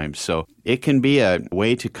period of time. So it can be a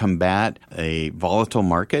way to combat a volatile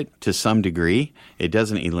market to some degree. It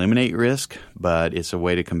doesn't eliminate risk, but it's a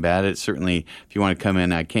way to combat it. Certainly, if you want to come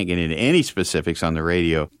in, I can't get into any specifics on the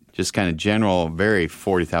radio, just kind of general, very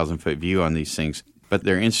 40,000-foot view on these things. But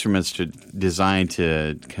they're instruments designed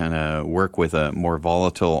to kind of work with a more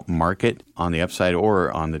volatile market on the upside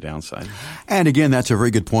or on the downside. And again, that's a very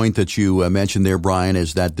good point that you mentioned there, Brian,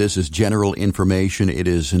 is that this is general information. It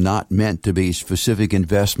is not meant to be specific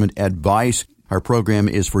investment advice. Our program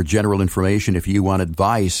is for general information. If you want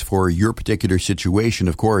advice for your particular situation,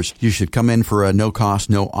 of course, you should come in for a no-cost,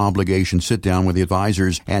 no-obligation sit-down with the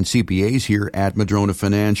advisors and CPAs here at Madrona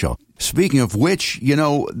Financial. Speaking of which,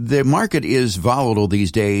 the market is volatile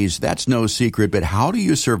these days. That's no secret. But how do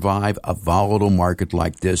you survive a volatile market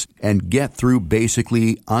like this and get through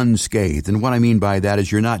basically unscathed? And what I mean by that is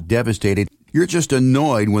you're not devastated. You're just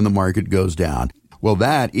annoyed when the market goes down. Well,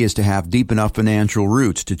 that is to have deep enough financial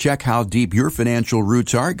roots. To check how deep your financial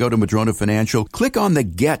roots are, go to Madrona Financial. Click on the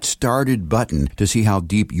Get Started button to see how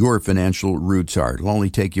deep your financial roots are. It'll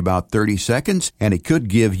only take you about 30 seconds, and it could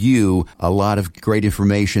give you a lot of great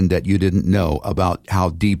information that you didn't know about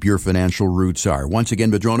how deep your financial roots are. Once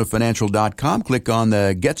again, MadronaFinancial.com. Click on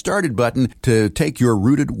the Get Started button to take your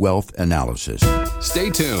rooted wealth analysis.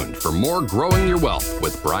 Stay tuned for more Growing Your Wealth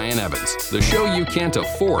with Brian Evans, the show you can't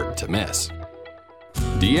afford to miss.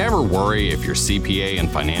 Do you ever worry if your CPA and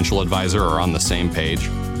financial advisor are on the same page?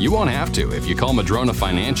 You won't have to if you call Madrona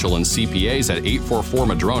Financial and CPAs at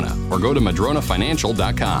 844-MADRONA or go to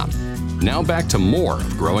MadronaFinancial.com. Now back to more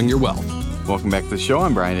of Growing Your Wealth. Welcome back to the show.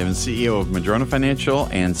 I'm Brian Evans, CEO of Madrona Financial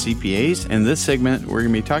and CPAs. In this segment, we're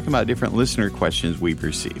going to be talking about different listener questions we've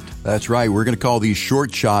received. That's right. We're going to call these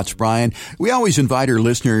short shots, Brian. We always invite our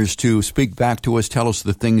listeners to speak back to us, tell us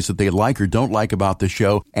the things that they like or don't like about the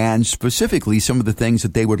show, and specifically some of the things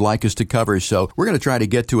that they would like us to cover. So we're going to try to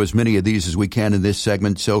get to as many of these as we can in this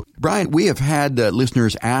segment. So, Brian, we have had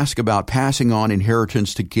listeners ask about passing on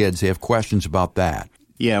inheritance to kids. They have questions about that.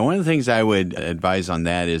 Yeah, one of the things I would advise on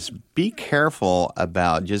that is be careful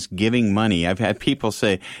about just giving money. I've had people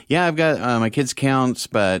say, yeah, I've got my kids' accounts,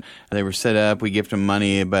 but they were set up. We gift them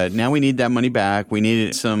money, but now we need that money back. We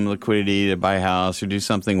needed some liquidity to buy a house or do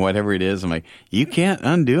something, whatever it is. I'm like, you can't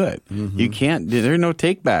undo it. Mm-hmm. You can't. There are no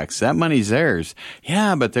takebacks. That money's theirs.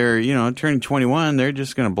 Yeah, but they're, turning 21. They're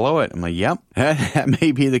just going to blow it. I'm like, yep, that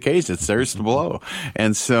may be the case. It's theirs to blow.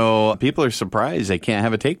 And so people are surprised they can't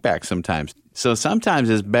have a takeback sometimes. So sometimes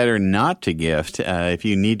it's better not to gift if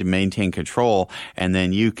you need to maintain control, and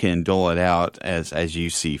then you can dole it out as you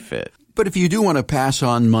see fit. But if you do want to pass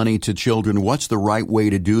on money to children, what's the right way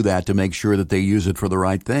to do that to make sure that they use it for the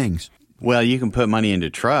right things? Well, you can put money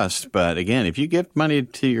into trust, but again, if you gift money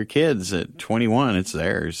to your kids at 21, it's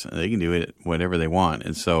theirs. They can do it whatever they want.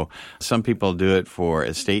 And so some people do it for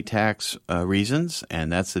estate tax reasons,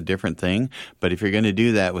 and that's a different thing. But if you're going to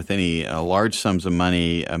do that with any large sums of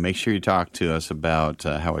money, make sure you talk to us about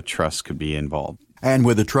how a trust could be involved. And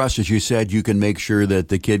with a trust, as you said, you can make sure that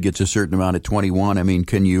the kid gets a certain amount at 21. I mean,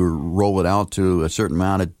 can you roll it out to a certain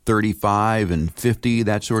amount at 35 and 50,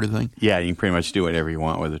 that sort of thing? Yeah, you can pretty much do whatever you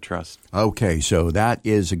want with a trust. Okay, so that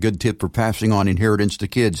is a good tip for passing on inheritance to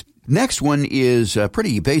kids. Next one is a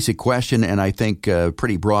pretty basic question, and I think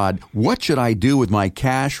pretty broad. What should I do with my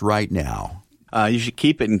cash right now? You should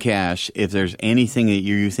keep it in cash. If there's anything that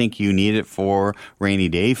you think you need it for, rainy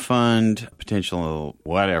day fund, potential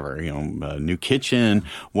whatever, a new kitchen,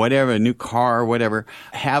 whatever, a new car, whatever,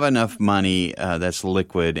 have enough money that's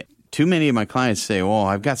liquid. Too many of my clients say, well,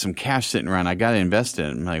 I've got some cash sitting around. I got to invest in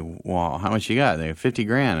it. I'm like, well, how much you got? They have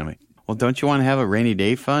 $50,000. I'm like, well, don't you want to have a rainy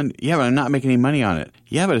day fund? Yeah, but I'm not making any money on it.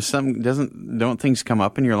 Yeah, but if don't things come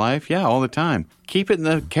up in your life? Yeah, all the time. Keep it in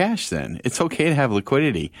the cash then. It's okay to have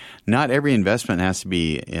liquidity. Not every investment has to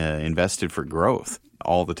be invested for growth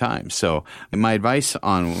all the time. So my advice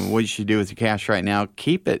on what you should do with your cash right now,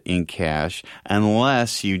 keep it in cash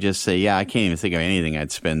unless you just say, yeah, I can't even think of anything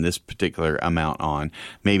I'd spend this particular amount on.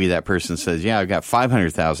 Maybe that person says, yeah, I've got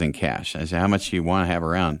 $500,000 in cash. I say, how much do you want to have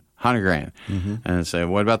around? $100,000. Mm-hmm. And I say,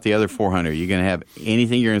 what about the other 400? You going to have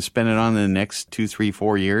anything you're going to spend it on in the next 2, 3,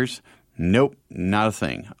 4 years? Nope, not a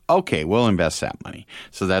thing. Okay, we'll invest that money.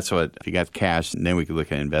 So that's what, if you got cash, then we could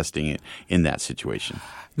look at investing it in that situation.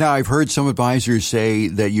 Now, I've heard some advisors say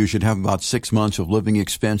that you should have about 6 months of living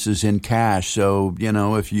expenses in cash. So,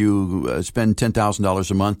 if you spend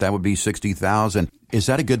 $10,000 a month, that would be $60,000. Is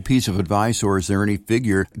that a good piece of advice, or is there any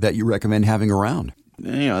figure that you recommend having around?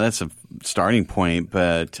 That's a starting point,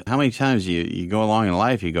 but how many times you go along in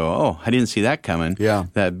life, you go, oh, I didn't see that coming. Yeah.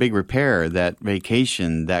 That big repair, that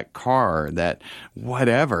vacation, that car, that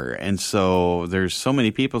whatever. And so there's so many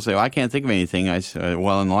people say, well, I can't think of anything. I said,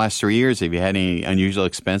 well, in the last 3 years, have you had any unusual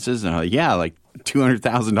expenses? And I'm like, yeah, like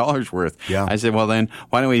 $200,000 worth. Yeah. I said, well, then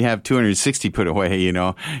why don't we have 260 put away,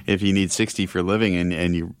 if you need 60 for living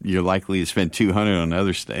and you're likely to spend 200 on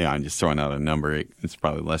other stuff. I'm just throwing out a number. It's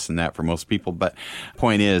probably less than that for most people. But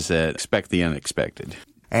point is that expect the unexpected.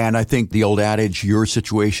 And I think the old adage, your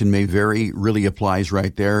situation may vary, really applies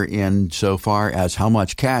right there in so far as how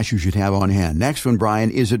much cash you should have on hand. Next one, Brian,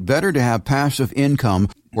 is it better to have passive income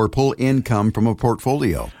or pull income from a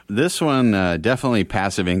portfolio? This one, definitely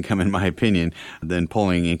passive income, in my opinion, than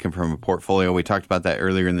pulling income from a portfolio. We talked about that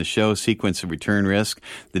earlier in the show, sequence of return risk.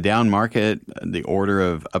 The down market, the order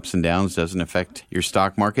of ups and downs doesn't affect your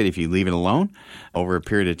stock market if you leave it alone over a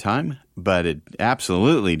period of time, but it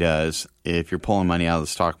absolutely does if you're pulling money out of the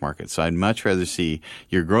stock market. So I'd much rather see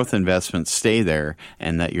your growth investments stay there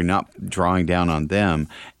and that you're not drawing down on them,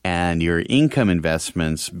 and your income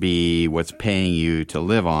investments be what's paying you to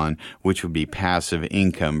live on, which would be passive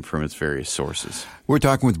income from its various sources. We're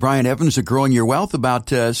talking with Brian Evans at Growing Your Wealth about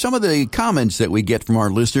some of the comments that we get from our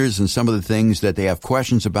listeners and some of the things that they have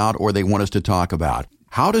questions about or they want us to talk about.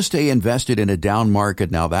 How to stay invested in a down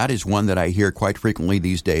market. Now, that is one that I hear quite frequently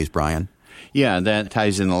these days, Brian. Yeah, that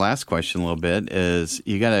ties in the last question a little bit, is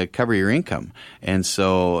you got to cover your income. And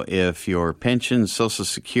so if your pension, Social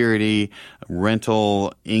Security,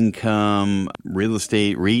 rental income, real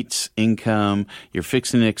estate, REITs income, your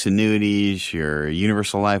fixed index annuities, your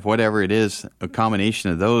universal life, whatever it is, a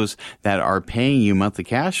combination of those that are paying you monthly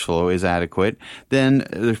cash flow is adequate, then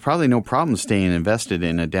there's probably no problem staying invested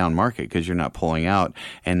in a down market because you're not pulling out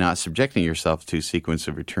and not subjecting yourself to sequence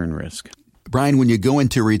of return risk. Brian, when you go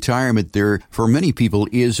into retirement, there, for many people,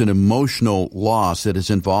 is an emotional loss that is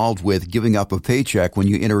involved with giving up a paycheck when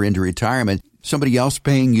you enter into retirement. Somebody else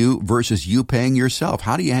paying you versus you paying yourself.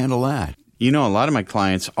 How do you handle that? A lot of my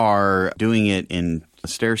clients are doing it in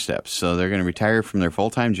stair steps. So they're going to retire from their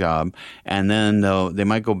full-time job, and then they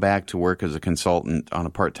might go back to work as a consultant on a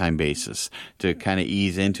part-time basis to kind of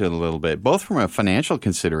ease into it a little bit, both from a financial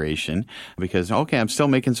consideration, because, okay, I'm still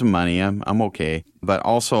making some money, I'm okay, but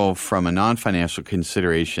also from a non-financial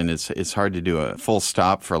consideration, it's hard to do a full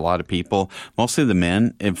stop for a lot of people, mostly the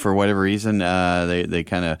men, and for whatever reason, they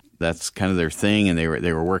kind of, that's kind of their thing, and they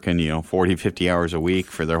were working, 40, 50 hours a week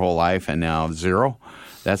for their whole life, and now zero.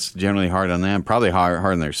 that's generally hard on them. Probably hard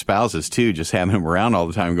on their spouses too, just having them around all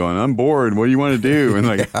the time going, I'm bored. What do you want to do? And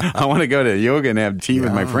like, I want to go to yoga and have tea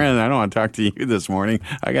with my friend. I don't want to talk to you this morning.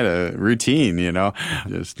 I got a routine,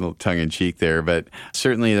 just a little tongue in cheek there. But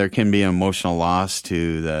certainly there can be an emotional loss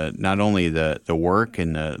to not only the work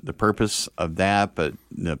and the purpose of that, but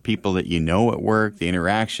the people that you know at work, the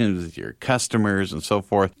interactions with your customers and so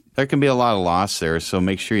forth. There can be a lot of loss there. So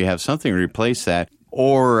make sure you have something to replace that.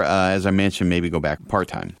 Or, as I mentioned, maybe go back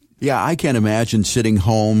part-time. Yeah, I can't imagine sitting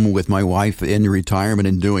home with my wife in retirement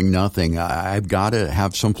and doing nothing. I've got to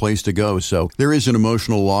have some place to go. So there is an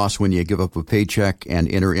emotional loss when you give up a paycheck and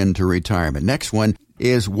enter into retirement. Next one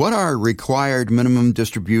is, what are required minimum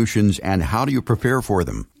distributions and how do you prepare for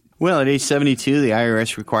them? Well, at age 72, the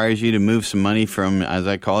IRS requires you to move some money from, as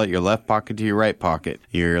I call it, your left pocket to your right pocket.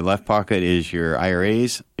 Your left pocket is your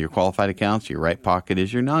IRAs, your qualified accounts. Your right pocket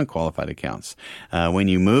is your non-qualified accounts. When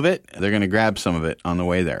you move it, they're going to grab some of it on the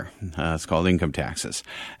way there. It's called income taxes.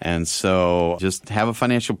 And so just have a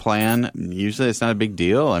financial plan. Usually it's not a big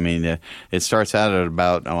deal. I mean, it starts out at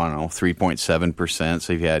about, 3.7%.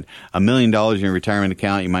 So if you had $1 million in your retirement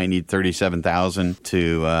account, you might need $37,000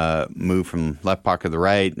 to move from left pocket to the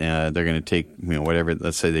right. They're going to take, whatever,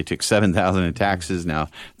 let's say they took $7,000 in taxes. Now,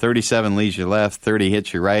 37 leaves your left, 30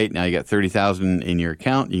 hits your right. Now you got $30,000 in your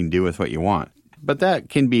account. You can do with what you want. But that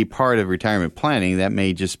can be part of retirement planning. That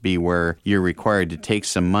may just be where you're required to take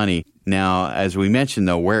some money. Now, as we mentioned,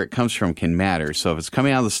 though, where it comes from can matter. So if it's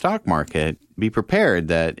coming out of the stock market, be prepared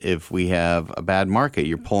that if we have a bad market,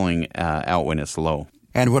 you're pulling out when it's low.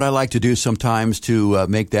 And what I like to do sometimes to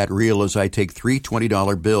make that real is I take three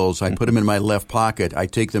 $20 bills. I put them in my left pocket. I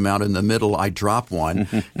take them out in the middle. I drop one,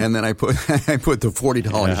 and then I put the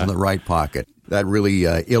 $40 in the right pocket. That really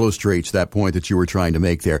illustrates that point that you were trying to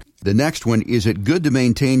make there. The next one, is it good to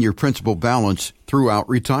maintain your principal balance throughout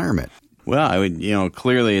retirement? Well, I would,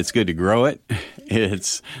 clearly it's good to grow it.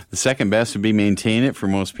 It's the second best would be maintain it for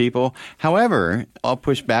most people. However, I'll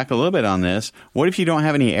push back a little bit on this. What if you don't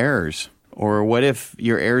have any heirs? Or what if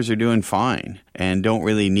your heirs are doing fine and don't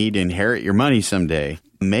really need to inherit your money someday?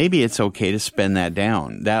 Maybe it's okay to spend that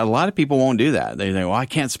down. That a lot of people won't do that. They say, well, I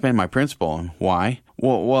can't spend my principal. Why?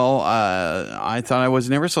 Well, I thought I was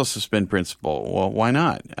never supposed to spend principal. Well, why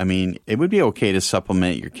not? I mean, it would be okay to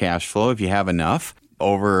supplement your cash flow if you have enough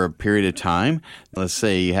over a period of time. Let's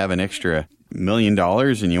say you have an extra $1 million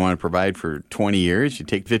and you want to provide for 20 years. You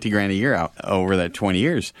take $50,000 a year out over that 20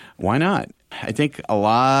 years. Why not? I think a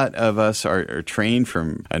lot of us are trained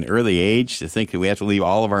from an early age to think that we have to leave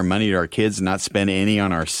all of our money to our kids and not spend any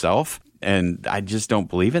on ourselves. And I just don't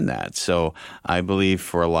believe in that. So I believe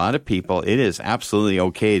for a lot of people, it is absolutely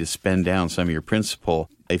okay to spend down some of your principal.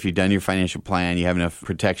 If you've done your financial plan, you have enough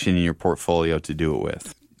protection in your portfolio to do it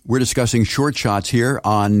with. We're discussing short shots here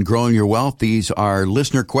on Growing Your Wealth. These are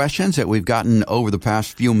listener questions that we've gotten over the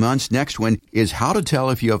past few months. Next one is how to tell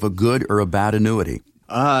if you have a good or a bad annuity.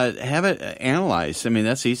 Have it analyzed. I mean,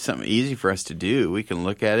 that's something easy for us to do. We can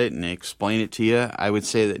look at it and explain it to you. I would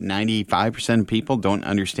say that 95% of people don't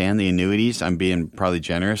understand the annuities. I'm being probably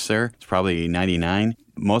generous there. It's probably 99.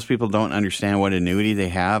 Most people don't understand what annuity they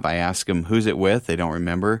have. I ask them, who's it with? They don't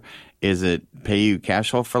remember. Is it pay you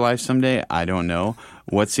cash flow for life someday? I don't know.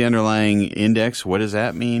 What's the underlying index? What does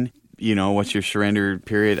that mean? What's your surrender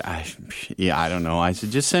period? I don't know. I said,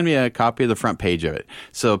 just send me a copy of the front page of it.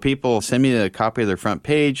 So people send me a copy of their front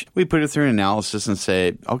page. We put it through an analysis and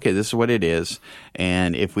say, okay, this is what it is.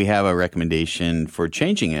 And if we have a recommendation for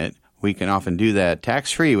changing it, we can often do that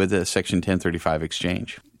tax-free with a Section 1035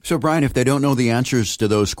 exchange. So, Brian, if they don't know the answers to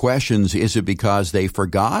those questions, is it because they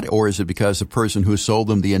forgot, or is it because the person who sold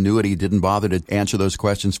them the annuity didn't bother to answer those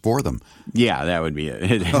questions for them? Yeah, that would be it.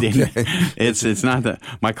 Okay. It's not that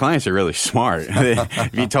my clients are really smart.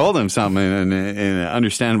 If you told them something in an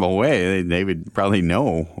understandable way, they would probably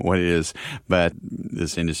know what it is. But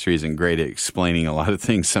this industry isn't great at explaining a lot of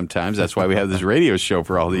things sometimes. That's why we have this radio show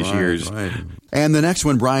for all these years. Right. And the next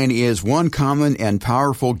one, Brian, is one common and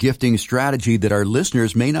powerful gifting strategy that our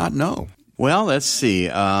listeners may not know. Well, let's see.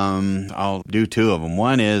 I'll do two of them.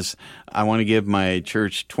 One is I want to give my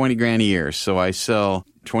church $20,000 a year. So I sell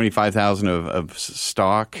 $25,000 of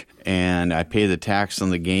stock and I pay the tax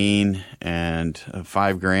on the gain and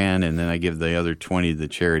 $5,000, and then I give the other $20,000 to the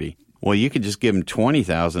charity. Well, you could just give them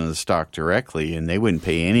 $20,000 of the stock directly, and they wouldn't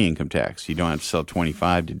pay any income tax. You don't have to sell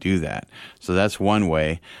 25 to do that. So that's one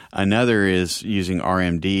way. Another is using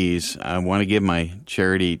RMDs. I want to give my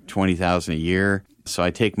charity $20,000 a year. So I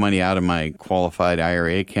take money out of my qualified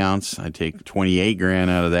IRA accounts. I take $28,000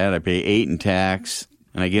 out of that. I pay $8,000 in tax,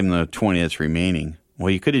 and I give them the $20,000 that's remaining. Well,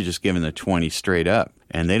 you could have just given the $20,000 straight up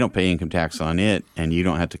and they don't pay income tax on it, and you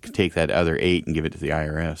don't have to take that other 8 and give it to the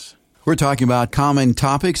IRS. We're talking about common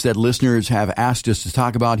topics that listeners have asked us to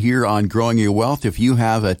talk about here on Growing Your Wealth. If you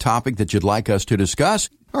have a topic that you'd like us to discuss,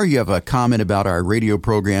 or you have a comment about our radio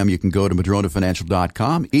program, you can go to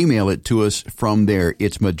MadronaFinancial.com. Email it to us from there.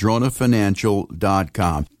 It's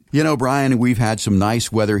MadronaFinancial.com. You know, Brian, we've had some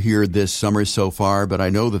nice weather here this summer so far, but I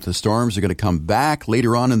know that the storms are going to come back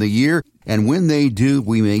later on in the year. And when they do,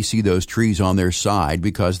 we may see those trees on their side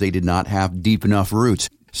because they did not have deep enough roots.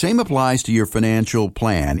 Same applies to your financial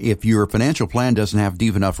plan. If your financial plan doesn't have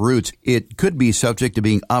deep enough roots, it could be subject to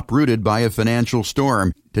being uprooted by a financial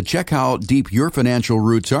storm. To check how deep your financial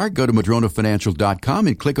roots are, go to MadronaFinancial.com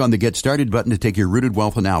and click on the Get Started button to take your rooted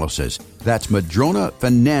wealth analysis. That's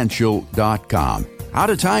MadronaFinancial.com. Out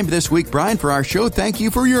of time this week, Brian, for our show. Thank you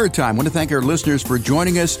for your time. I want to thank our listeners for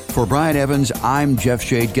joining us. For Brian Evans, I'm Jeff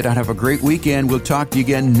Shade. Get out, have a great weekend. We'll talk to you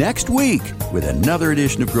again next week with another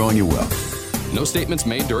edition of Growing Your Wealth. No statements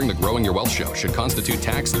made during the Growing Your Wealth show should constitute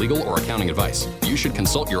tax, legal, or accounting advice. You should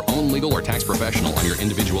consult your own legal or tax professional on your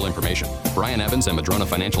individual information. Brian Evans and Madrona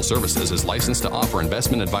Financial Services is licensed to offer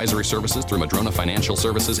investment advisory services through Madrona Financial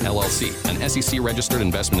Services, LLC, an SEC-registered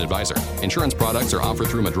investment advisor. Insurance products are offered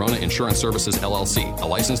through Madrona Insurance Services, LLC, a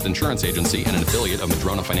licensed insurance agency and an affiliate of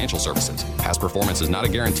Madrona Financial Services. Past performance is not a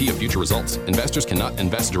guarantee of future results. Investors cannot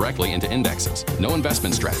invest directly into indexes. No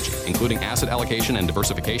investment strategy, including asset allocation and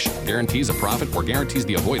diversification, guarantees a profit or guarantees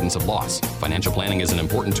the avoidance of loss. Financial planning is an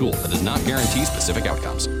important tool that does not guarantee specific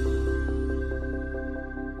outcomes.